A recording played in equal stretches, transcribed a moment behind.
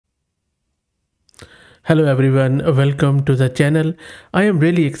Hello everyone, welcome to the channel. I am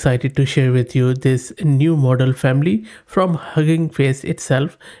really excited to share with you this new model family from Hugging Face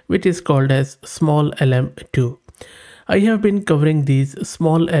itself, which is called as SmolLM2. I have been covering these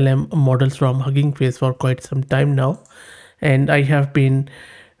SmolLM models from Hugging Face for quite some time now, and I have been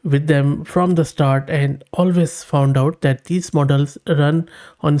with them from the start and always found out that these models run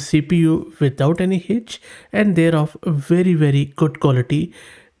on CPU without any hitch, and they're of very good quality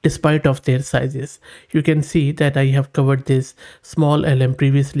despite of their sizes. You can see that I have covered this SmolLM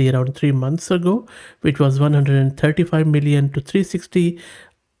previously around 3 months ago, which was 135 million to 360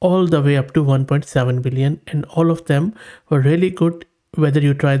 all the way up to 1.7 billion, and all of them were really good whether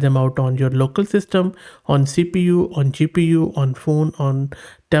you try them out on your local system, on CPU, on GPU, on phone, on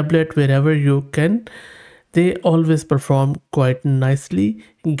tablet, wherever you can. They always perform quite nicely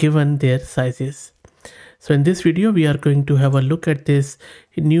given their sizes. So in this video, we are going to have a look at this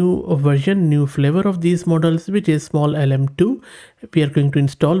new version, new flavor of these models, which is SmolLM2. We are going to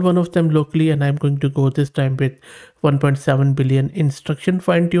install one of them locally, and I'm going to go this time with 1.7 billion instruction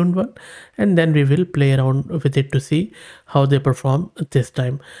fine-tuned one, and then we will play around with it to see how they perform this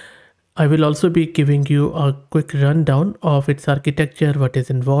time. I will also be giving you a quick rundown of its architecture, what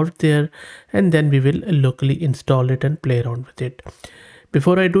is involved there, and then we will locally install it and play around with it.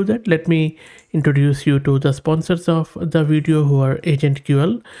 Before I do that, let me introduce you to the sponsors of the video, who are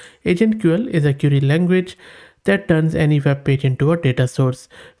AgentQL. AgentQL is a query language that turns any web page into a data source.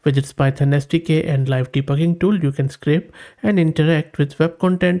 With its Python SDK and live debugging tool, you can scrape and interact with web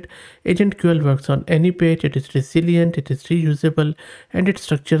content. AgentQL works on any page. It is resilient, it is reusable, and it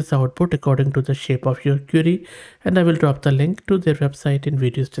structures output according to the shape of your query. And I will drop the link to their website in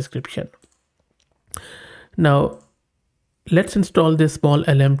video's description. Now, let's install this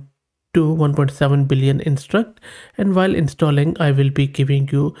SmolLM2 1.7 billion instruct, and while installing I will be giving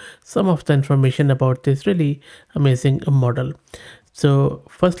you some of the information about this really amazing model. So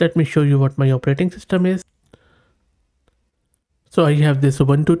first let me show you what my operating system is. So I have this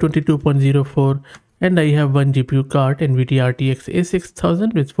Ubuntu 22.04 and I have one GPU card, NVIDIA RTX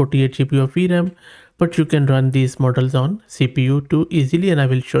A6000 with 48 GB of VRAM, but you can run these models on CPU too easily, and I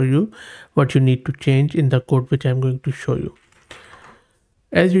will show you what you need to change in the code which I'm going to show you.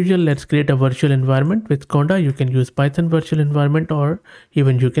 As usual, let's create a virtual environment with Conda. You can use Python virtual environment, or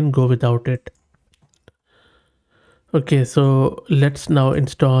even you can go without it. Okay, so let's now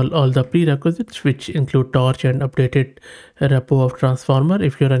install all the prerequisites, which include Torch and updated repo of Transformer.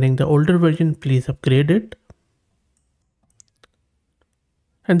 If you're running the older version, please upgrade it.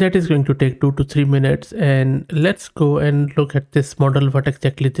 And that is going to take 2 to 3 minutes. And let's go and look at this model, what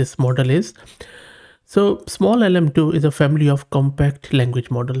exactly this model is. So SmolLM2 is a family of compact language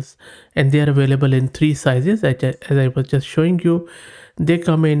models, and they are available in 3 sizes. As I was just showing you, they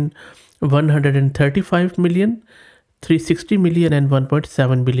come in 135 million, 360 million and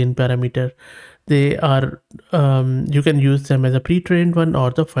 1.7 billion parameter. They are, you can use them as a pre-trained one or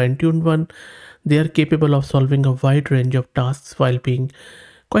the fine-tuned one. They are capable of solving a wide range of tasks while being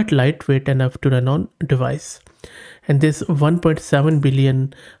quite lightweight enough to run on device. And this 1.7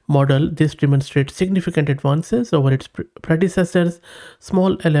 billion model, this demonstrates significant advances over its predecessors,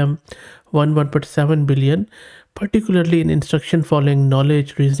 SmolLM 1.7 billion, particularly in instruction following,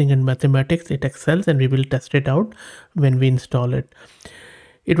 knowledge, reasoning, and mathematics. It excels, and we will test it out when we install it.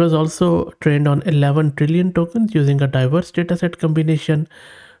 It was also trained on 11 trillion tokens using a diverse dataset combination,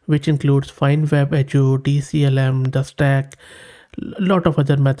 which includes FineWeb, Edu, DCLM, the stack, a lot of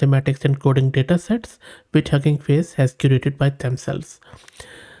other mathematics and coding datasets, which Hugging Face has curated by themselves.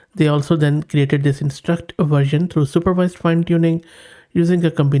 They also then created this instruct version through supervised fine-tuning using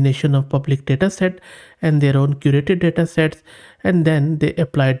a combination of public dataset and their own curated datasets, and then they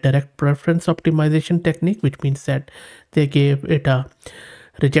applied direct preference optimization technique, which means that they gave it a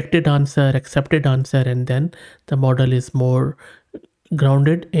rejected answer, accepted answer, and then the model is more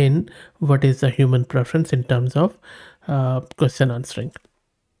grounded in what is a human preference in terms of question answering.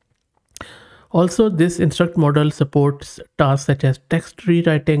 Also, this instruct model supports tasks such as text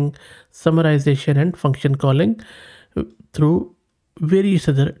rewriting, summarization, and function calling through various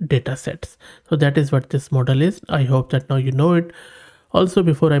other data sets. So that is what this model is. I hope that now you know it. Also,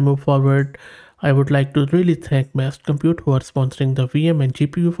 before I move forward, I would like to really thank Massed Compute, who are sponsoring the VM and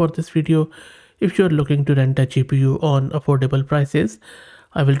GPU for this video. If you're looking to rent a GPU on affordable prices,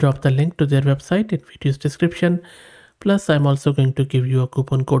 I will drop the link to their website in video's description. Plus, I'm also going to give you a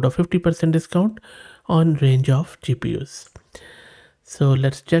coupon code of 50% discount on range of GPUs. So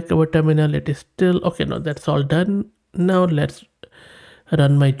let's check our terminal. It is still okay. No, that's all done. Now let's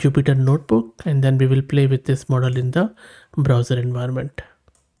run my Jupyter notebook, and then we will play with this model in the browser environment.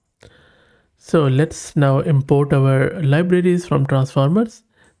 So let's now import our libraries from transformers.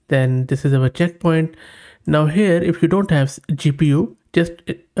 Then this is our checkpoint. Now here, if you don't have GPU, just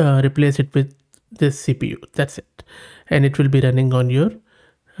replace it with this CPU. That's it. And it will be running on your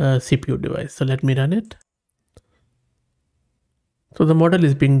CPU device. So let me run it. So the model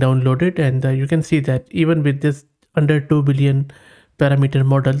is being downloaded, and you can see that even with this under 2 billion parameter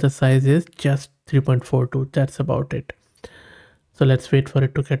model, the size is just 3.42. That's about it. So let's wait for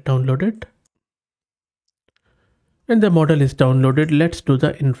it to get downloaded. And the model is downloaded. Let's do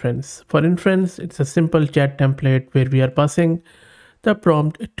the inference. For inference, it's a simple chat template where we are passing the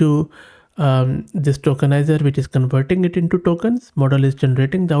prompt to this tokenizer, which is converting it into tokens. Model is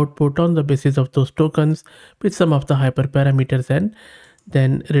generating the output on the basis of those tokens with some of the hyperparameters and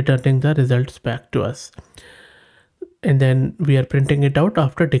then returning the results back to us. And then we are printing it out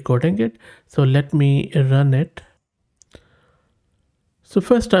after decoding it. So let me run it. So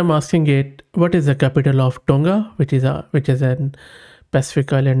first I'm asking it, what is the capital of Tonga, which is an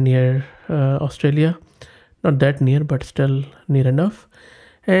Pacific island near Australia. Not that near, but still near enough.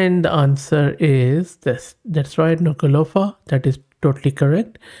 And the answer is this. That's right, Nuku'alofa. That is totally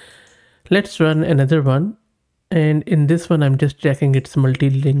correct. Let's run another one. And in this one, I'm just checking its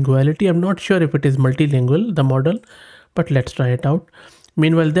multilinguality. I'm not sure if it is multilingual, the model, but let's try it out.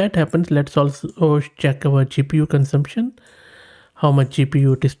 Meanwhile, that happens. Let's also check our GPU consumption, how much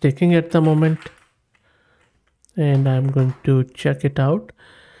GPU it is taking at the moment. And I'm going to check it out.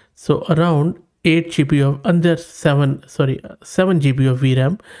 So around 8 GB of under 7 GB of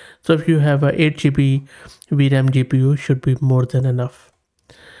VRAM. So if you have a 8 GB VRAM GPU, should be more than enough.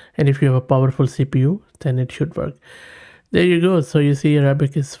 And if you have a powerful CPU, then it should work. There you go. So you see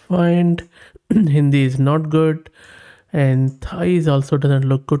Arabic is fine, Hindi is not good, and Thai also doesn't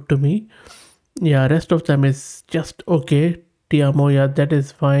look good to me. Yeah, rest of them is just okay. Tiamo, yeah, that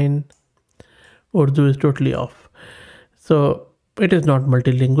is fine. Urdu is totally off. So it is not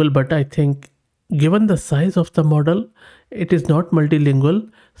multilingual, but I think given the size of the model, it is not multilingual.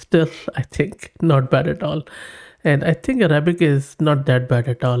 Still, I think not bad at all. And I think Arabic is not that bad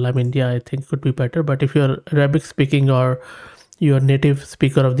at all. I mean, yeah, I think it could be better. But if you're Arabic speaking or you're native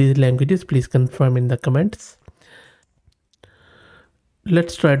speaker of these languages, please confirm in the comments.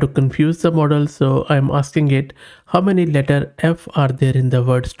 Let's try to confuse the model. So I'm asking it, how many letter F are there in the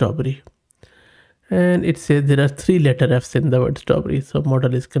word strawberry? And it says there are 3 letter F's in the word strawberry. So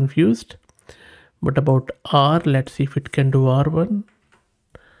model is confused. But about R, let's see if it can do R1.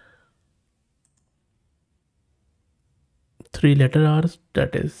 3 letter R's,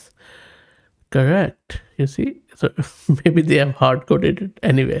 that is correct. You see, so maybe they have hard coded it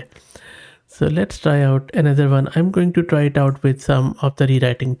anyway. So let's try out another one. I'm going to try it out with some of the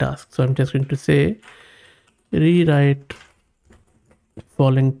rewriting tasks. So I'm just going to say rewrite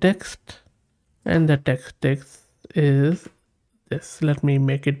following text, and the text is this. Let me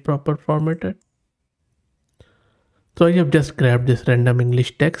make it proper formatted. So I have just grabbed this random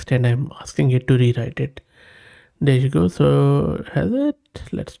English text and I'm asking it to rewrite it. There you go. So has it?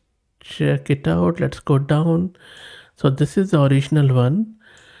 Let's check it out. Let's go down. So this is the original one.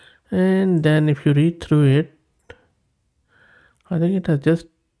 And then if you read through it, I think it has just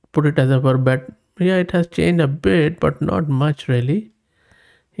put it as a verb. Yeah, it has changed a bit, but not much really.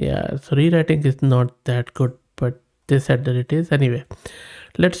 Yeah, so rewriting is not that good, but they said that it is. Anyway,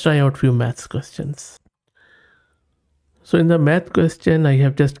 let's try out few maths questions. So in the math question, I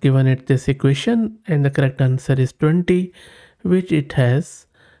have just given it this equation and the correct answer is 20, which it has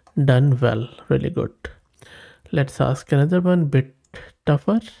done well, really good. Let's ask another one, bit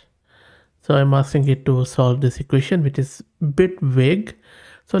tougher. So I'm asking it to solve this equation, which is a bit vague.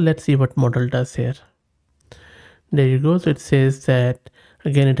 So let's see what model does here. There you go. So it says that,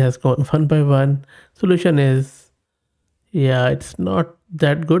 again, it has gone one by one. Solution is, yeah, it's not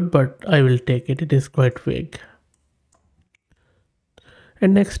that good, but I will take it. It is quite vague.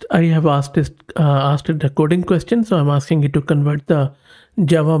 And next I have asked it a coding question. So I'm asking it to convert the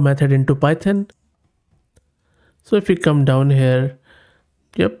Java method into Python. So if you come down here,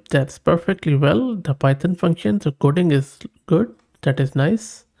 yep, that's perfectly well. The Python function, so coding is good. That is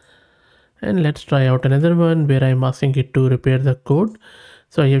nice. And let's try out another one where I'm asking it to repair the code.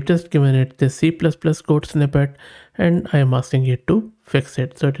 So I have just given it the C++ code snippet and I am asking it to fix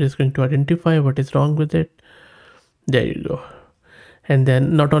it. So it is going to identify what is wrong with it. There you go. And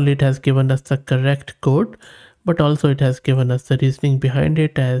then not only it has given us the correct code, but also it has given us the reasoning behind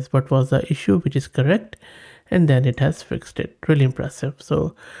it as what was the issue, which is correct. And then it has fixed it. Really impressive.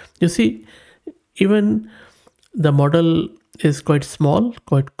 So you see, even the model is quite small,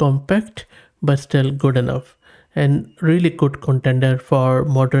 quite compact, but still good enough and really good contender for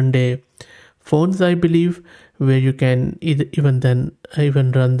modern day phones, I believe, where you can even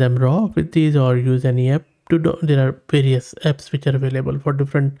run them raw with these or use any app to do. There are various apps which are available for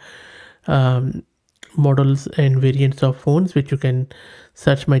different um, models and variants of phones, which you can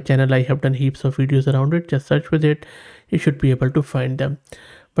search my channel. I have done heaps of videos around it. Just search with it, you should be able to find them.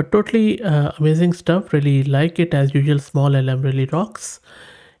 But totally amazing stuff. Really like it. As usual, SmolLM really rocks.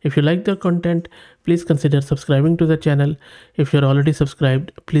 If you like the content, please consider subscribing to the channel. If you're already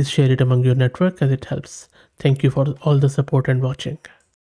subscribed, please share it among your network as it helps. Thank you for all the support and watching.